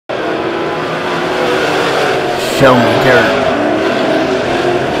show here.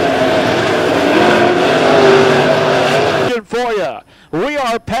 For you, we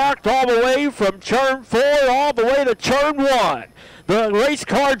are packed all the way from turn 4 all the way to turn 1. The race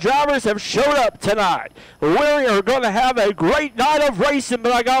car drivers have showed up tonight. We are going to have a great night of racing,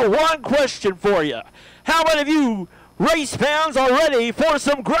 but I got one question for you. How many of you race fans are ready for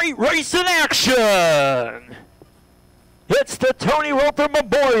some great racing action? It's the Tony Roper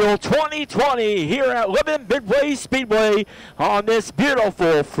Memorial 2020 here at Lebanon Midway Speedway on this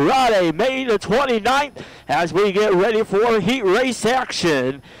beautiful Friday, May the 29th, as we get ready for heat race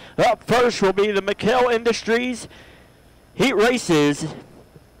action. Up first will be the IMCA Industries heat races.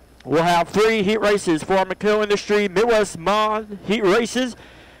 We'll have 3 heat races for IMCA Industry Midwest Mod heat races.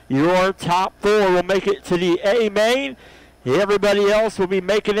 Your top 4 will make it to the A main. Everybody else will be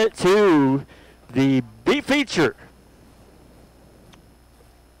making it to the B feature.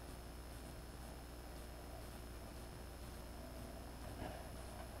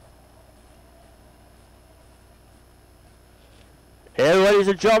 And ladies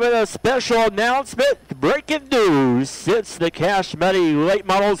and gentlemen, a special announcement, breaking news. It's the Cash Money Late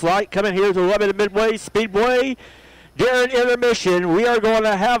Models Light coming here to Lebanon Midway Speedway. During intermission, we are going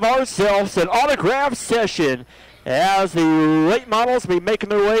to have ourselves an autograph session as the late models be making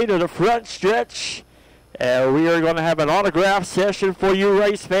their way to the front stretch. And we are going to have an autograph session for you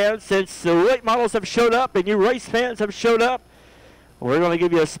race fans. Since the late models have showed up and you race fans have showed up, we're going to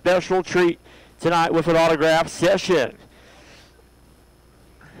give you a special treat tonight with an autograph session.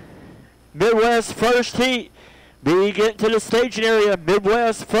 Midwest first heat, be getting to the staging area.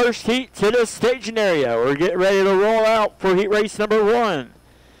 Midwest first heat to the staging area. We're getting ready to roll out for heat race number 1.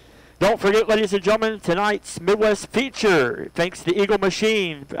 Don't forget, ladies and gentlemen, tonight's Midwest feature, thanks to Eagle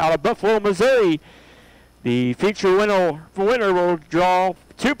Machine out of Buffalo, Missouri. The feature winner will draw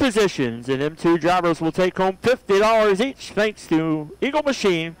 2 positions, and them 2 drivers will take home $50 each, thanks to Eagle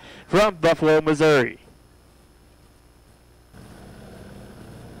Machine from Buffalo, Missouri.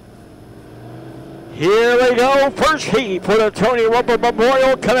 Here we go, first heat for the Tony Roper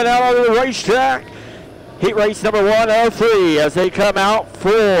Memorial coming out of the racetrack. Heat race number 103 as they come out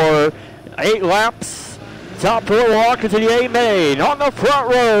for 8 laps. Top 4 walking to the A main. On the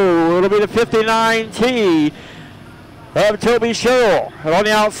front row, it'll be the 59T of Toby Sherrill. And on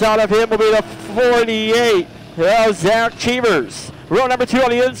the outside of him will be the 48 of Zach Cheevers. Row number 2 on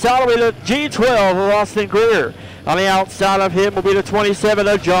the inside will be the G12 of Austin Greer. On the outside of him will be the 27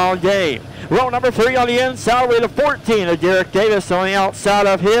 of John Dame. Row number 3 on the inside will be the 14 of Derek Davis. On the outside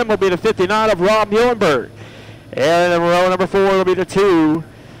of him will be the 59 of Rob Muhlenberg. And in row number 4 will be the 2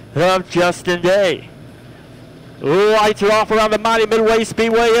 of Justin Day. Lights are off around the mighty Midway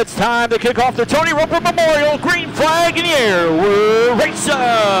Speedway. It's time to kick off the Tony Roper Memorial. Green flag in the air. We're racing.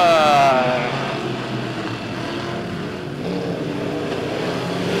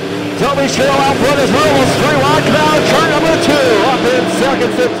 Toby Sherrill out front as rules. 3 wide now. Turn number 2. Up in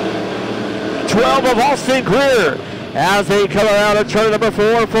second. 12 of Austin Greer as they come around at turn number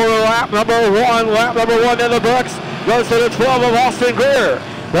 4 for lap number 1. Lap number 1 in the books goes to the 12 of Austin Greer.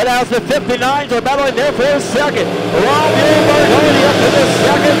 But as the 59s are battling there for a second, Rob Muhlenberg only up to the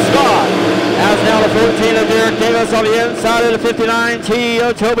second spot. As now the 14 of Derek Davis on the inside of the 59T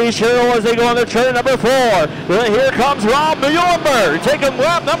of Toby Sherrill as they go on to turn number 4. Well, here comes Rob Muhlenberg taking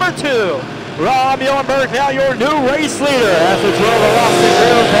lap number 2. Rob Muhlenberg now your new race leader as the 12 of Austin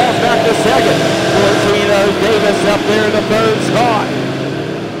Greer falls back to second. 14 of Davis up there in the 3rd spot.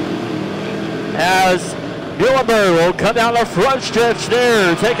 As Muhlenberg will come down the front stretch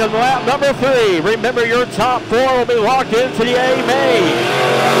there, taking lap number 3. Remember, your top 4 will be locked into the A main.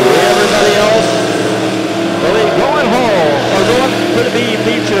 Everybody else will be going home or going to the B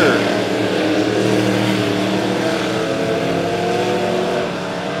feature.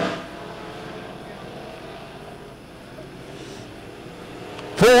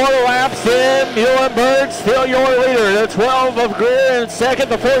 in. Muhlenberg still your leader. The 12 of Greer in second.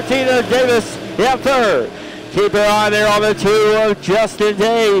 The 14 of Davis in third. Keep your eye there on the 2 of Justin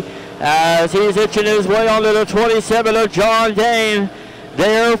Day as he's itching his way onto the 27 of John Dane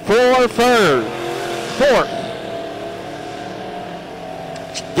there for third. Fourth.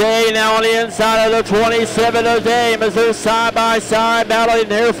 Day now on the inside of the 27 of Dame as they're side by side battling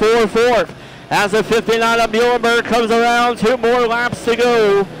there for fourth. As the 59 of Muhlenberg comes around, 2 more laps to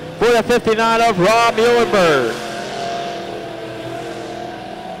go for the 59 of Rob Muhlenberg.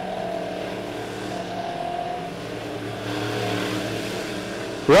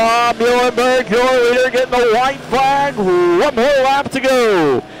 Rob Muhlenberg, your leader, getting the white flag. 1 more lap to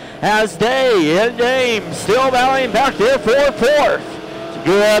go. As Day and Dame still battling back there for fourth.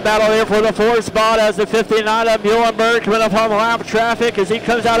 Good battle there for the 4th spot as the 59 of Muhlenberg coming up on lap traffic as he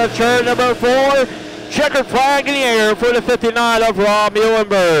comes out of turn number 4. Checkered flag in the air for the 59 of Rob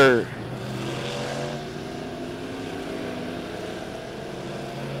Muhlenberg.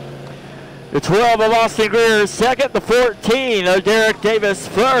 The 12 of Austin Greer second, the 14 of Derek Davis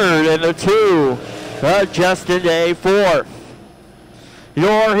third, and the 2 of Justin Day fourth.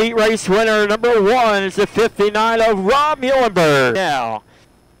 Your heat race winner number 1 is the 59 of Rob Muhlenberg. Now,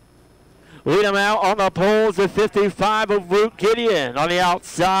 lead him out on the poles, the 55 of Luke Gideon. On the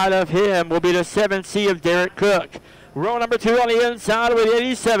outside of him will be the 7C of Derek Cook. Row number 2 on the inside with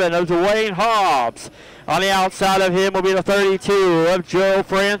 87 of Dwayne Hobbs. On the outside of him will be the 32 of Joe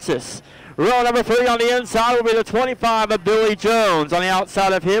Francis. Row number 3 on the inside will be the 25 of Billy Jones. On the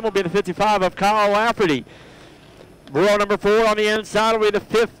outside of him will be the 55 of Kyle Lafferty. Row number 4 on the inside will be the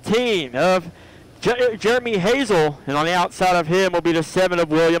 15 of Jeremy Hazel. And on the outside of him will be the 7 of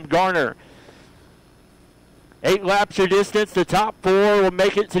William Garner. 8 laps your distance. The top 4 will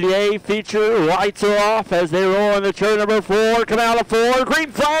make it to the A feature. Lights are off as they roll into turn number 4. Come out of 4.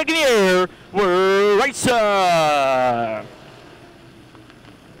 Green flag in the air. We're racing.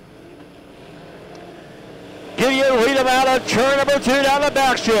 Gideon lead him out of turn number 2 down the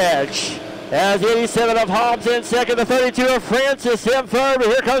backstretch. As the 87 of Hobbs in second, the 32 of Francis in third, but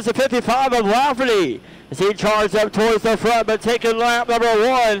here comes the 55 of Lafferty as he charges up towards the front, but taking lap number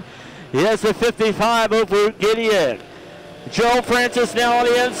 1 is the 55 of Luke Gideon. Joe Francis now on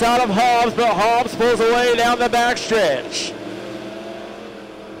the inside of Hobbs, but Hobbs pulls away down the backstretch.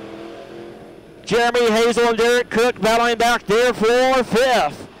 Jeremy Hazel and Derek Cook battling back there for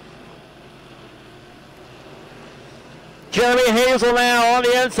 5th. Jeremy Hazel now on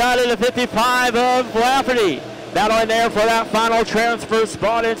the inside of the 55 of Lafferty. Battling there for that final transfer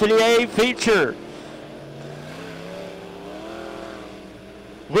spot into the A feature.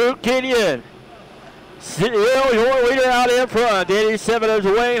 Luke Gideon, still your leader out in front. The 87 of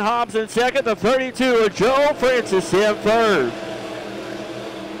Dwayne Hobbs in second. The 32 of Joe Francis in third.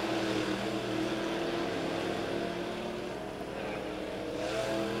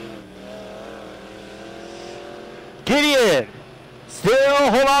 Gideon still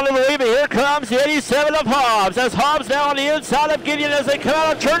hold on to the lead, but here comes the 87 of Hobbs. As Hobbs now on the inside of Gideon as they come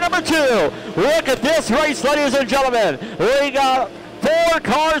out of turn number 2. Look at this race, ladies and gentlemen. We got 4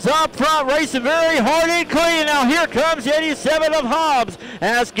 cars up front racing very hard and clean. Now here comes the 87 of Hobbs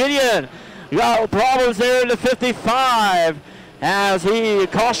as Gideon got problems there in the 55 as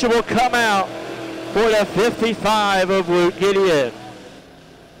caution will come out for the 55 of Luke Gideon.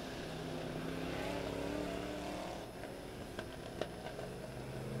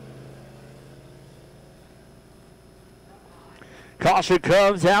 Caution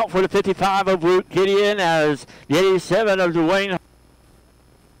comes out for the 55 of Luke Gideon as the 87 of Dwayne.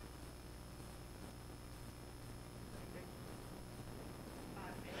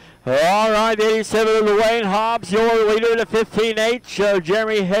 All right, the 87 of Dwayne Hobbs, your leader, the 15H of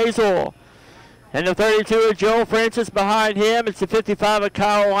Jeremy Hazel. And the 32 of Joe Francis behind him. It's the 55 of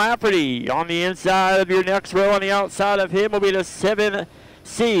Kyle Lafferty. On the inside of your next row, on the outside of him will be the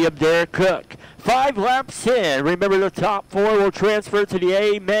 7C of Derek Cook. 5 laps in. Remember, the top 4 will transfer to the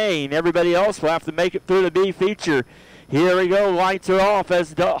A main. Everybody else will have to make it through the B feature. Here we go. Lights are off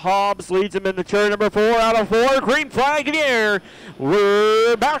as Hobbs leads him into turn number 4 out of 4. Green flag in the air.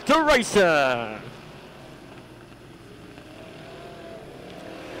 We're back to racing.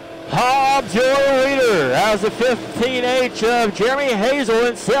 Hobbs, your leader, as the 15H of Jeremy Hazel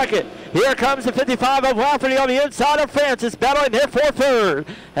in second. Here comes the 55 of Lafferty on the inside of Francis, battling there for third.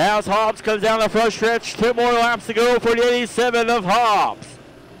 As Hobbs comes down the front stretch, 2 more laps to go for the 87 of Hobbs.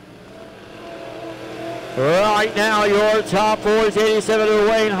 Right now, your top 4 is 87 of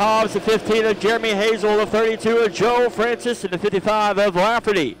Wayne Hobbs, the 15 of Jeremy Hazel, the 32 of Joe Francis, and the 55 of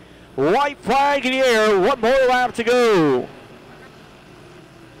Lafferty. White flag in the air, 1 more lap to go.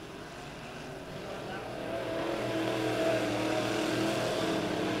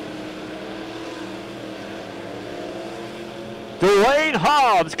 Dwayne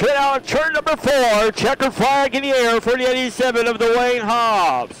Hobbs coming out of turn number 4. Checkered flag in the air for the 87 of Dwayne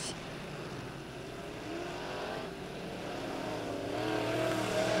Hobbs.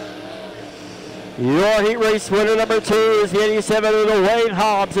 Your heat race winner number 2 is the 87 of Dwayne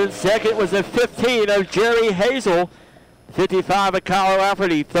Hobbs. In second was the 15 of Jerry Hazel. 55 of Kyle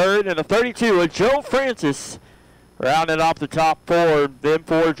Lafferty third, and the 32 of Joe Francis. Rounding off the top 4. Them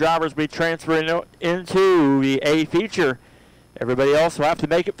 4 drivers will be transferring into the A feature. Everybody else will have to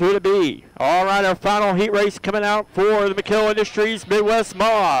make it through the B. All right, our final heat race coming out for the McHill Industries Midwest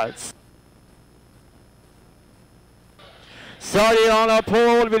Mods. Starting on a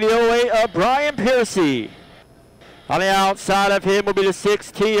pole will be the 08 of Brian Piercy. On the outside of him will be the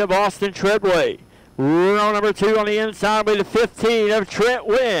 6T of Austin Treadway. Row number 2 on the inside will be the 15 of Trent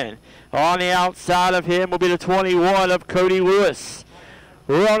Wynn. On the outside of him will be the 21 of Cody Lewis.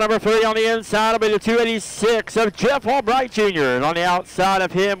 Row number 3 on the inside will be the 286 of Jeff Albright Jr. And on the outside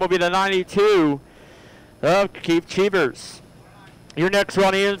of him will be the 92 of Keith Cheevers. Your next row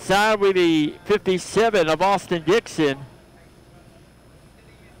on the inside will be the 57 of Austin Dixon.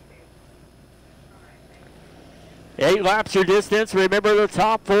 8 laps your distance. Remember the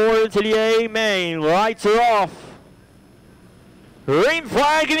top 4 into the A main. Lights are off. Green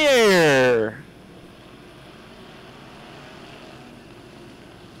flag in the air.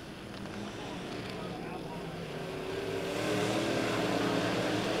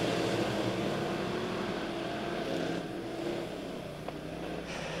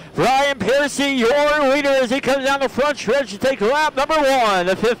 Brian Piercy, your leader as he comes down the front stretch to take lap number 1.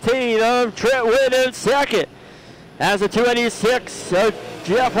 The 15 of Trent Wynn in second. As the 286 of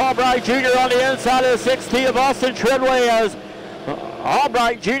Jeff Albright Jr. on the inside of the 6T of Austin Treadway, as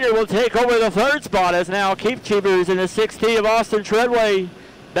Albright Jr. will take over the 3rd spot, as now Keith Cheevers in the 6T of Austin Treadway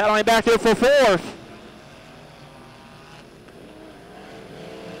battling back there for 4th.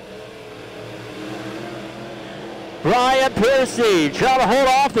 Brian Piercy trying to hold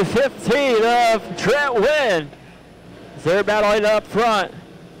off the 15 of Trent Wynn as they're battling up front.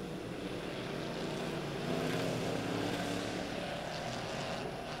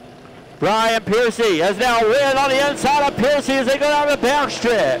 Brian Piercy has now Wynn on the inside of Piercy as they go down the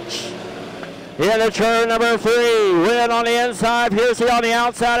backstretch. In the turn number 3, Wynn on the inside, Piercy on the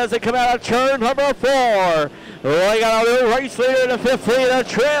outside as they come out of turn number 4. They got a new race leader in the 15 of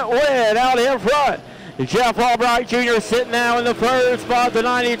Trent Wynn out in front. Jeff Albright Jr. sitting now in the 3rd spot, the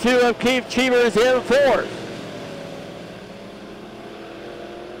 92 of Keith Cheevers in 4th.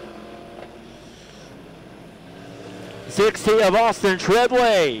 '60 of Austin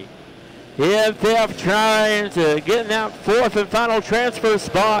Treadway in 5th, trying to get in that 4th and final transfer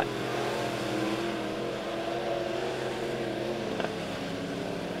spot.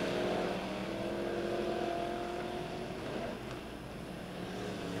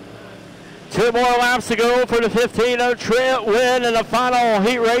 Two more laps to go for the 15 of Trent Wynn in the final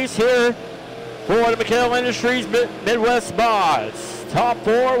heat race here for the McHale Industries Midwest Mods. Top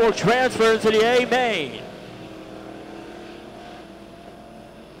 4 will transfer to the A main.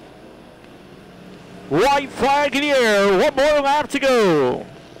 White flag in the air, 1 more lap to go.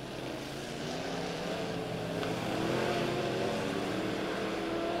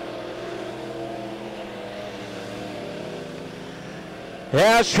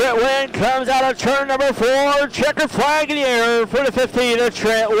 As Trent Wynn comes out of turn number 4, checkered flag in the air for the 15 of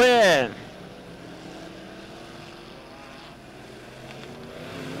Trent Wynn.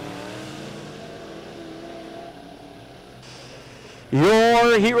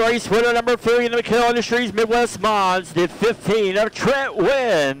 Your heat race winner number 3 in the McHale Industries Midwest Mods, the 15 of Trent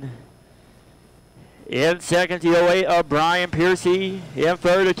Wynn. In second, the 08 of Brian Piercy. In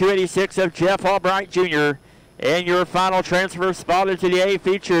third, the 286 of Jeff Albright Jr. And your final transfer spot into the A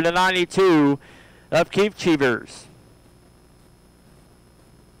feature, the 92 of Keith Cheevers.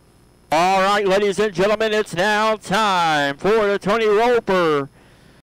 All right, ladies and gentlemen, it's now time for the Tony Roper